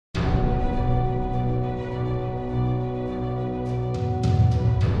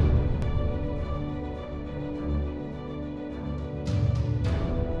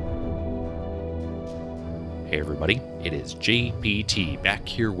Hey everybody, it is JPT back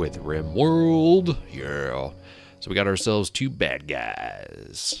here with Rimworld. Yeah. So we got ourselves two bad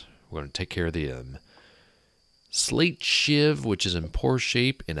guys. We're going to take care of them. Slate Shiv, which is in poor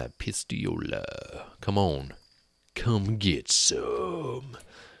shape, and a Pistiola. Come on. Come get some.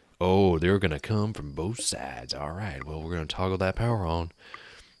 Oh, they're going to come from both sides. Alright, well, we're going to toggle that power on.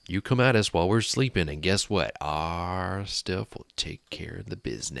 You come at us while we're sleeping, and guess what? Our stuff will take care of the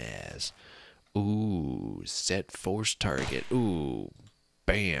business. Ooh, set force target. Ooh,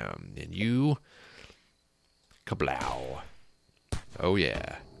 bam. And you, kablow. Oh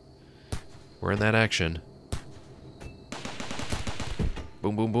yeah. We're in that action.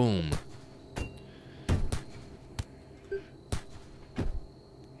 Boom, boom, boom.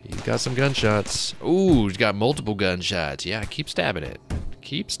 He's got some gunshots. Ooh, he's got multiple gunshots. Yeah, keep stabbing it.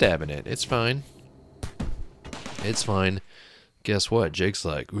 Keep stabbing it. It's fine. It's fine. Guess what? Jake's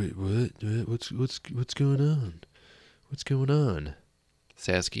like, wait, what? What's going on? What's going on?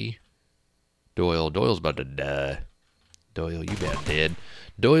 Sasky? Doyle's about to die. Doyle, you about dead.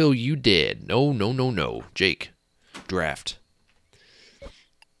 Doyle, you dead. No. Jake, draft.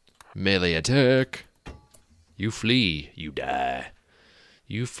 Melee attack. You flee, you die.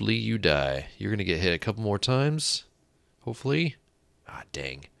 You flee, you die. You're gonna get hit a couple more times, hopefully. Ah,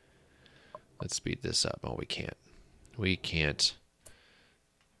 dang. Let's speed this up. Oh, we can't. We can't.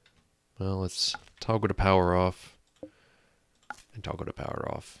 Well, let's toggle the power off. And toggle the power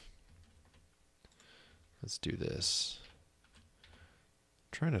off. Let's do this. I'm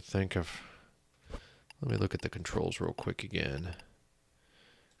trying to think of... Let me look at the controls real quick again.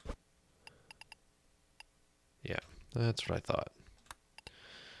 Yeah, that's what I thought.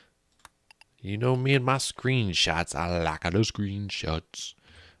 You know me and my screenshots. I like the screenshots.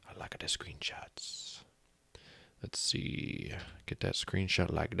 I like the screenshots. Let's see. Get that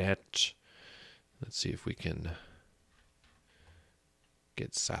screenshot like that. Let's see if we can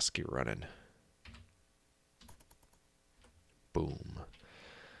get Sasky running. Boom.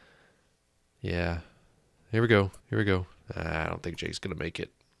 Yeah. Here we go. Here we go. I don't think Jake's going to make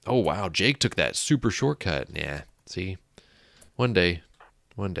it. Oh, wow. Jake took that super shortcut. Yeah. See? One day.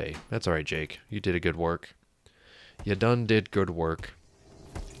 One day. That's all right, Jake. You did a good work. You done did good work.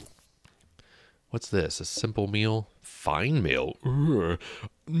 What's this? A simple meal? Fine meal?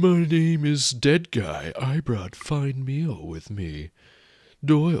 My name is Dead Guy. I brought fine meal with me.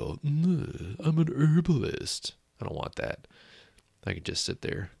 Doyle, I'm an herbalist. I don't want that. I could just sit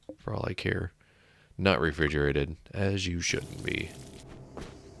there for all I care. Not refrigerated, as you shouldn't be.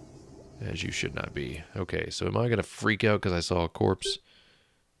 As you should not be. Okay, so am I going to freak out because I saw a corpse?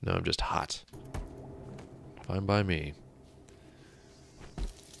 No, I'm just hot. Fine by me.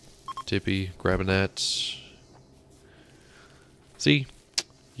 Tippy, grabbing that. See,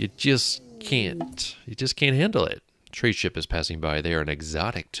 you just can't handle it. Trade ship is passing by. They are an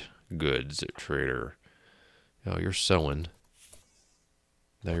exotic goods trader. Oh, you're sewing.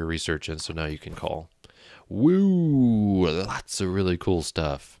 Now you're researching, so now you can call. Woo! Lots of really cool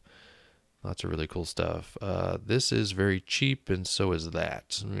stuff. Lots of really cool stuff. This is very cheap, and so is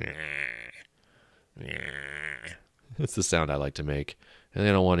that. That's the sound I like to make. And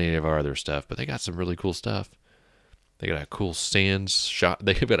they don't want any of our other stuff, but they got some really cool stuff. They got a cool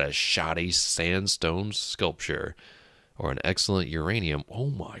they've got a shoddy sandstone sculpture. Or an excellent uranium. Oh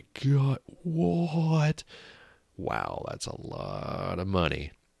my god, what? Wow, that's a lot of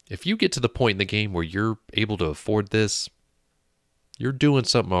money. If you get to the point in the game where you're able to afford this, you're doing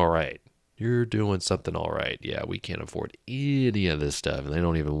something alright. You're doing something alright. Yeah, we can't afford any of this stuff, and they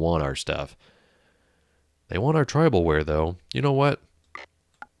don't even want our stuff. They want our tribal wear, though. You know what?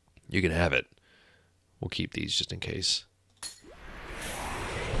 You can have it. We'll keep these just in case.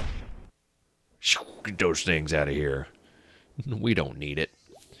 Get those things out of here. We don't need it.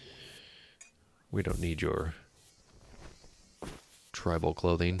 We don't need your tribal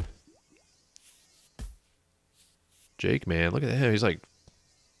clothing. Jake, man, look at him. He's like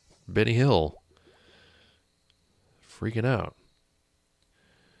Benny Hill. Freaking out.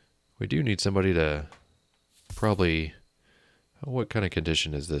 We do need somebody to probably... What kind of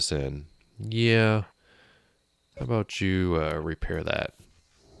condition is this in? Yeah. How about you repair that?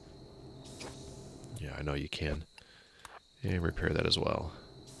 Yeah, I know you can. And repair that as well.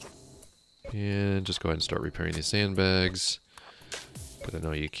 And just go ahead and start repairing these sandbags. Because I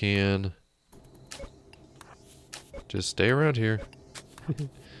know you can. Just stay around here.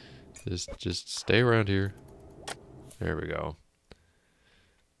 just stay around here. There we go.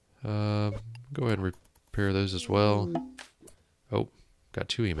 Go ahead and repair those as well. Oh, got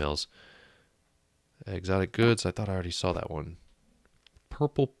 2 emails. Exotic goods. I thought I already saw that one.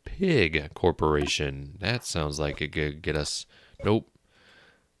 Purple Pig Corporation. That sounds like it could get us... Nope.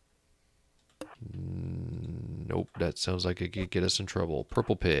 Nope, that sounds like it could get us in trouble.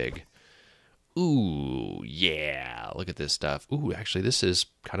 Purple Pig. Ooh, yeah. Look at this stuff. Ooh, actually, this is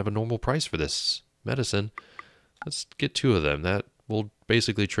kind of a normal price for this medicine. Let's get 2 of them. That will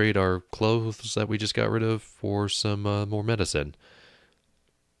basically trade our clothes that we just got rid of for some more medicine.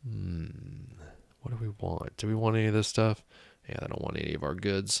 What do we want? Do we want any of this stuff? Yeah, I don't want any of our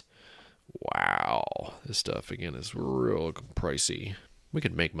goods. Wow. This stuff, again, is real pricey. We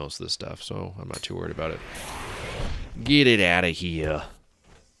could make most of this stuff, so I'm not too worried about it. Get it out of here.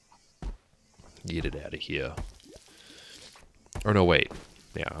 Get it out of here. Or no, wait.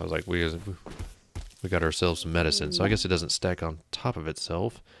 Yeah, I was like, we got ourselves some medicine, so I guess it doesn't stack on top of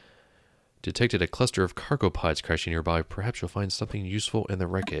itself. Detected a cluster of cargo pods crashing nearby. Perhaps you'll find something useful in the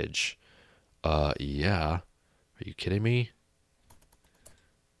wreckage. Yeah. Are you kidding me?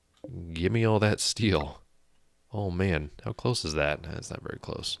 Give me all that steel. Oh man, how close is that? That's not very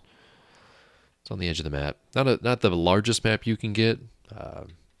close. It's on the edge of the map. Not the largest map you can get. I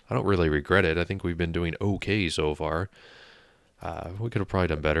don't really regret it. I think we've been doing okay so far. We could have probably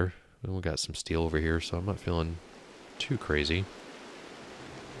done better. We got some steel over here, so I'm not feeling too crazy.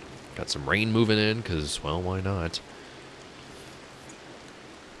 Got some rain moving in, because, well, why not?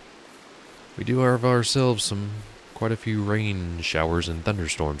 We do have ourselves quite a few rain showers and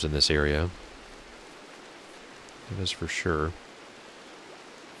thunderstorms in this area. That is for sure.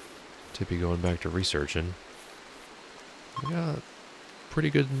 Tippy going back to researching. We got a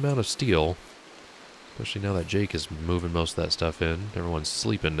pretty good amount of steel. Especially now that Jake is moving most of that stuff in. Everyone's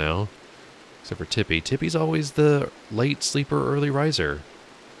sleeping now. Except for Tippy. Tippy's always the late sleeper, early riser.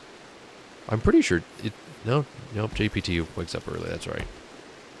 I'm pretty sure nope, JPT wakes up early, that's right.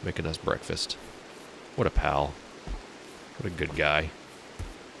 Making us breakfast. What a pal. What a good guy.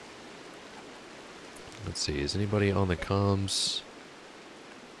 Let's see, is anybody on the comms?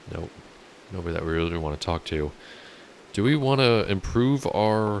 Nope. Nobody that we really want to talk to. Do we want to improve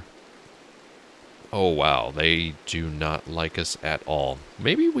our... Oh wow, they do not like us at all.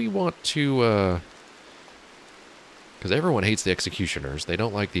 Maybe we want to, because everyone hates the executioners. They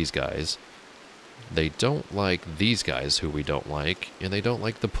don't like these guys. They don't like these guys who we don't like. And they don't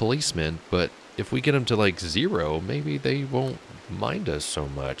like the policemen. But if we get them to like 0, maybe they won't mind us so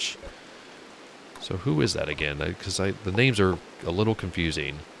much. So who is that again? Because the names are a little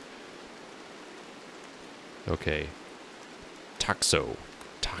confusing. Okay. Toxo.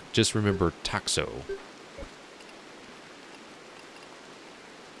 Just remember Toxo.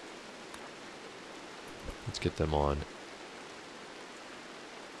 Let's get them on.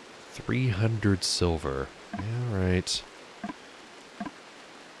 300 silver. Yeah, right.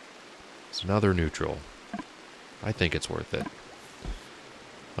 So now they're neutral. I think it's worth it.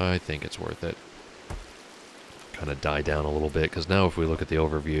 I think it's worth it. Kind of die down a little bit, because now if we look at the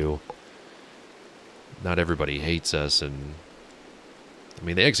overview, not everybody hates us, and I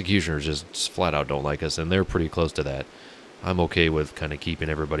mean, the executioners just flat out don't like us, and they're pretty close to that. I'm okay with kind of keeping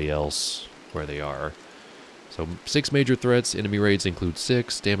everybody else where they are. So 6 major threats. Enemy raids include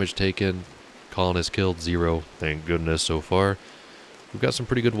 6. Damage taken. Colonists killed 0. Thank goodness so far. We've got some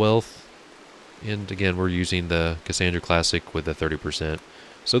pretty good wealth. And again, we're using the Cassandra Classic with the 30%.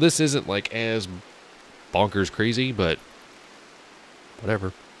 So this isn't like as bonkers crazy, but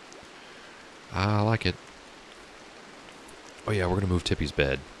whatever. I like it. Oh yeah, we're going to move Tippy's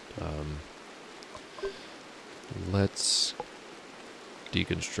bed. Let's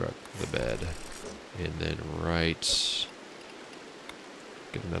deconstruct the bed. And then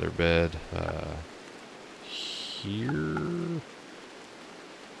get another bed here.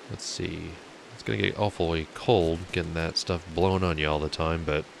 Let's see. It's going to get awfully cold getting that stuff blown on you all the time,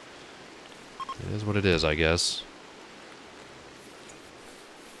 but it is what it is, I guess.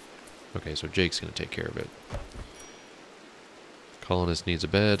 Okay, so Jake's going to take care of it. Colonist needs a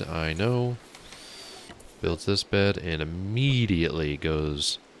bed, I know. Builds this bed and immediately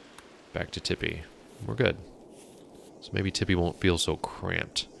goes back to Tippy. We're good. So maybe Tippy won't feel so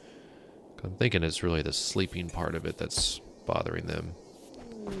cramped. I'm thinking it's really the sleeping part of it that's bothering them.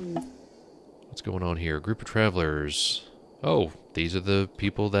 What's going on here? Group of travelers. Oh, these are the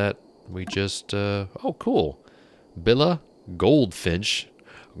people that we just... oh, cool. Billa Goldfinch.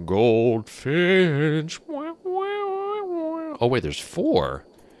 Goldfinch. Oh, wait, there's 4.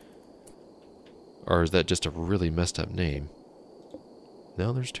 Or is that just a really messed up name?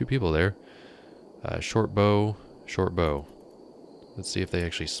 No, there's 2 people there. Short bow, short bow. Let's see if they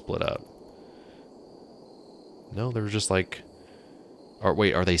actually split up. No, there was just like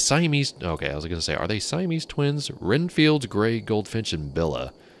Wait, are they Siamese? Okay, I was going to say, are they Siamese twins? Renfield, Gray, Goldfinch, and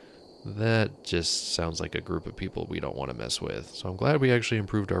Billa. That just sounds like a group of people we don't want to mess with. So I'm glad we actually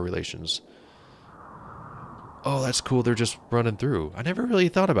improved our relations. Oh, that's cool. They're just running through. I never really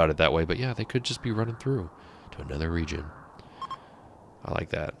thought about it that way, but yeah, they could just be running through to another region. I like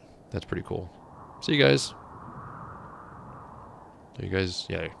that. That's pretty cool. See you guys. Are you guys?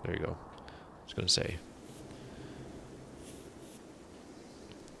 Yeah, there you go. I was going to say.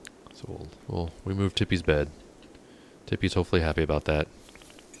 So we moved Tippy's bed. Tippy's hopefully happy about that.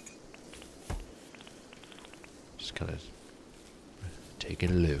 Just kind of taking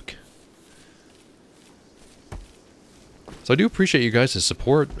a look. So I do appreciate you guys'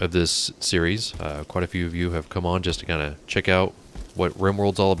 support of this series. Quite a few of you have come on just to kind of check out what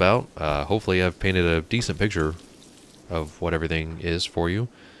Rimworld's all about. Hopefully I've painted a decent picture of what everything is for you.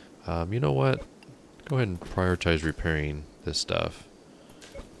 You know what? Go ahead and prioritize repairing this stuff.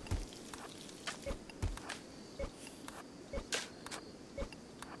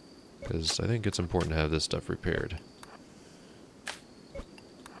 Because I think it's important to have this stuff repaired.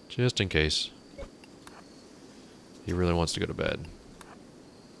 Just in case. He really wants to go to bed.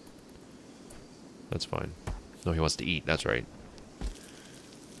 That's fine. No, he wants to eat. That's right.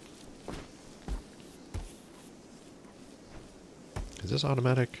 Is this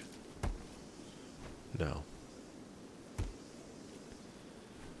automatic? No.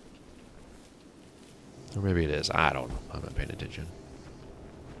 Or maybe it is. I don't know. I'm not paying attention.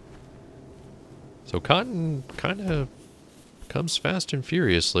 So cotton kind of comes fast and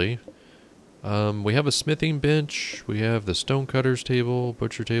furiously. We have a smithing bench. We have the stonecutters table,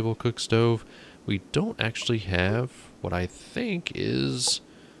 butcher table, cook stove. We don't actually have what I think is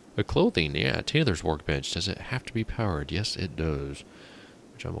a clothing. Yeah, tailor's workbench. Does it have to be powered? Yes, it does.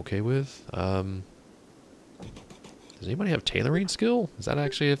 Which I'm okay with. Does anybody have tailoring skill? Is that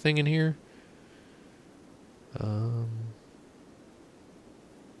actually a thing in here?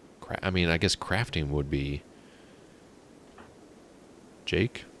 I mean, I guess crafting would be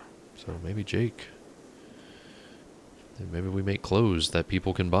Jake. So maybe Jake. And maybe we make clothes that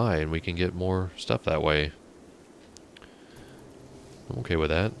people can buy and we can get more stuff that way. I'm okay with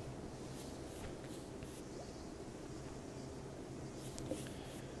that.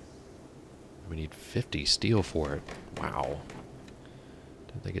 We need 50 steel for it. Wow.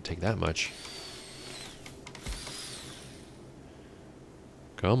 Didn't think it'd take that much.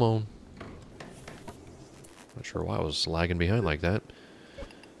 Come on. Not sure why I was lagging behind like that.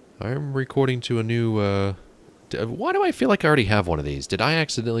 I'm recording to a new, why do I feel like I already have one of these? Did I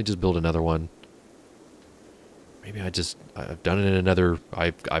accidentally just build another one? Maybe I've done it in another,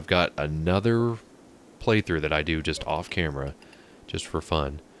 I've got another playthrough that I do just off camera, just for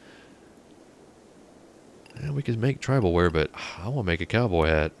fun. And we could make tribal wear, but I want to make a cowboy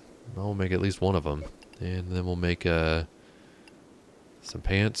hat. I will make at least one of them. And then we'll make, some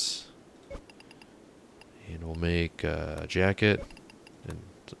pants. And we'll make a jacket and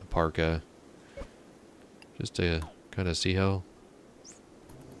a parka. Just to kind of see how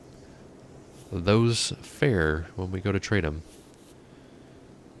those fare when we go to trade them.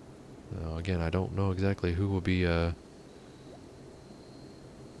 Now, again, I don't know exactly who will be the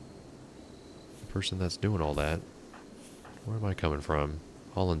person that's doing all that. Where am I coming from?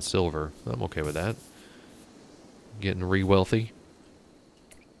 All in silver. I'm okay with that. Getting re-wealthy.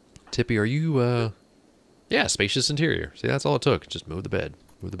 Tippy, are you, yeah, spacious interior. See, that's all it took. Just move the bed.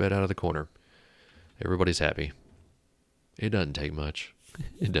 Move the bed out of the corner. Everybody's happy. It doesn't take much.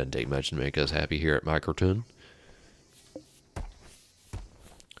 It doesn't take much to make us happy here at Microton.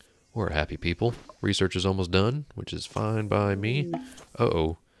 We're a happy people. Research is almost done, which is fine by me.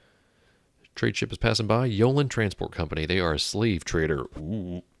 Uh-oh. Trade ship is passing by. Yolan Transport Company. They are a slave trader.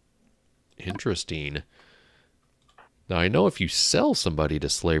 Ooh. Interesting. Now, I know if you sell somebody to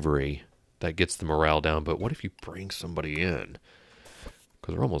slavery, that gets the morale down, but what if you bring somebody in?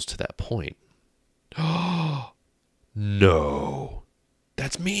 Because we're almost to that point. Oh, no.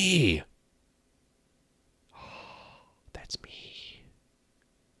 That's me. That's me.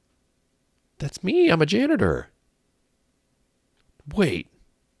 That's me. I'm a janitor. Wait.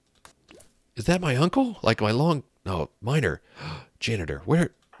 Is that my uncle? Like my long... No, miner. Janitor.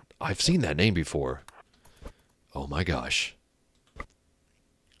 Where... I've seen that name before. Oh my gosh.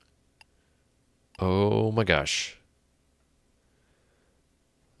 Oh my gosh.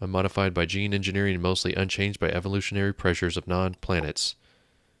 Unmodified by gene engineering and mostly unchanged by evolutionary pressures of non-planets.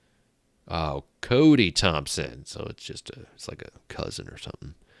 Oh, Cody Thompson. So it's just it's like a cousin or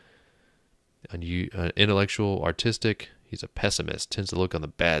something. Intellectual, artistic. He's a pessimist. Tends to look on the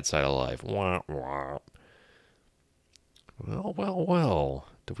bad side of life. Wah, wah. Well, well, well.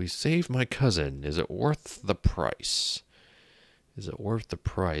 Did we save my cousin? Is it worth the price? Is it worth the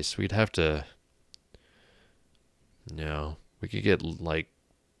price? We'd have to... No. We could get, like,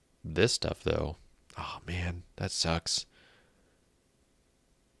 this stuff, though. Oh, man. That sucks.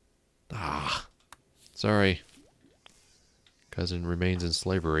 Ah. Sorry. Cousin remains in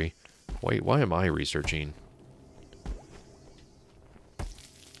slavery. Wait, why am I researching?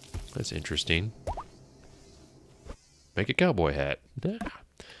 That's interesting. Make a cowboy hat. Yeah.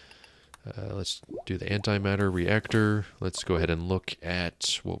 Let's do the antimatter reactor. Let's go ahead and look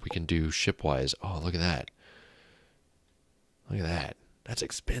at what we can do ship-wise. Oh, look at that. Look at that. That's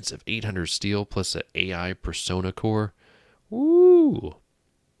expensive. 800 steel plus an AI persona core. Woo!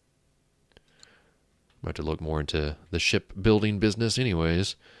 I'm about to look more into the shipbuilding business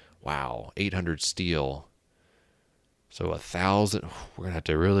anyways. Wow, 800 steel. So 1,000. We're going to have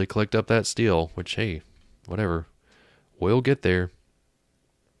to really collect up that steel, which, hey, whatever. We'll get there.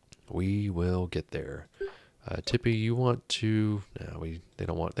 We will get there. Tippy, you want to... No, they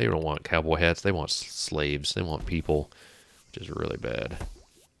don't want cowboy hats. They want slaves. They want people, which is really bad.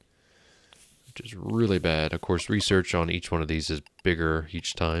 Which is really bad. Of course, research on each one of these is bigger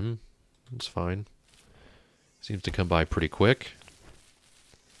each time. It's fine. Seems to come by pretty quick.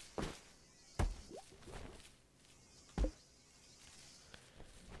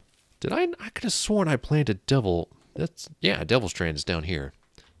 I could have sworn I planted devil... Yeah, devil strand is down here.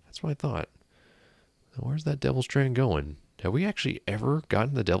 That's what I thought. Where's that devil strand going? Have we actually ever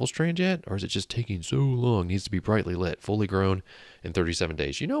gotten the devil strand yet? Or is it just taking so long? It needs to be brightly lit, fully grown in 37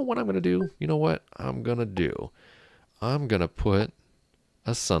 days. You know what I'm going to do? You know what I'm going to do? I'm going to put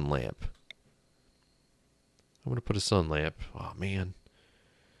a sun lamp. I'm going to put a sun lamp. Oh, man.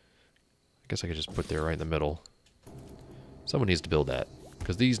 I guess I could just put there right in the middle. Someone needs to build that.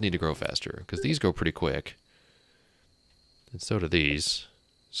 Because these need to grow faster. Because these grow pretty quick. And so do these.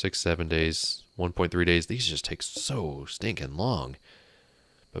 6, 7 days, 1.3 days. These just take so stinking long.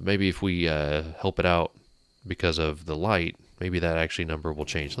 But maybe if we help it out because of the light, maybe that actually number will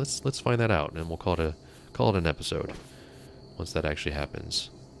change. Let's find that out, and we'll call it an episode once that actually happens.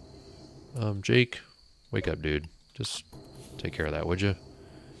 Jake, wake up, dude. Just take care of that, would you?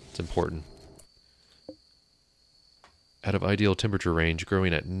 It's important. Out of ideal temperature range,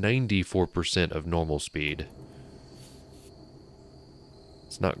 growing at 94% of normal speed.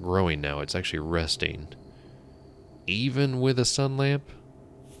 It's not growing now, it's actually resting. Even with a sun lamp?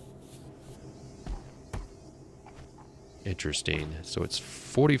 Interesting. So it's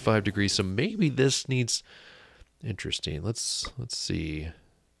 45 degrees, so maybe this needs... Interesting. Let's see.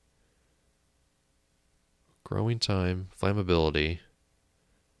 Growing time, flammability.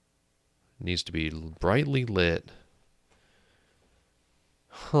 Needs to be brightly lit.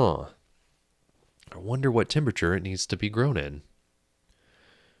 Huh. I wonder what temperature it needs to be grown in.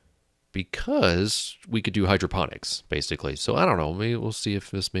 Because we could do hydroponics, basically. So I don't know. Maybe we'll see if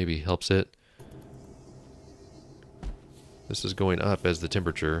this maybe helps it. This is going up as the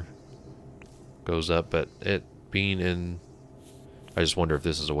temperature goes up, but it being in... I just wonder if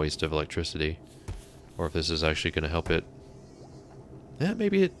this is a waste of electricity. Or if this is actually going to help it. Yeah,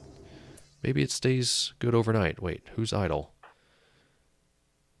 maybe it stays good overnight. Wait, who's idle?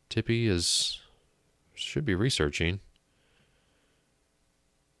 Tippy should be researching.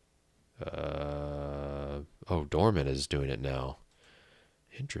 Oh, Dormant is doing it now.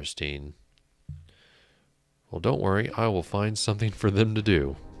 Interesting. Well, don't worry. I will find something for them to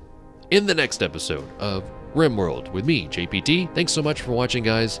do in the next episode of Rimworld with me, JPT. Thanks so much for watching,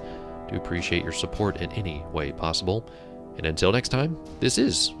 guys. Do appreciate your support in any way possible. And until next time, this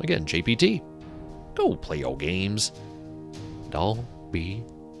is, again, JPT. Go play your games. And I'll be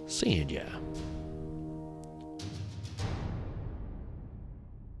seeing ya.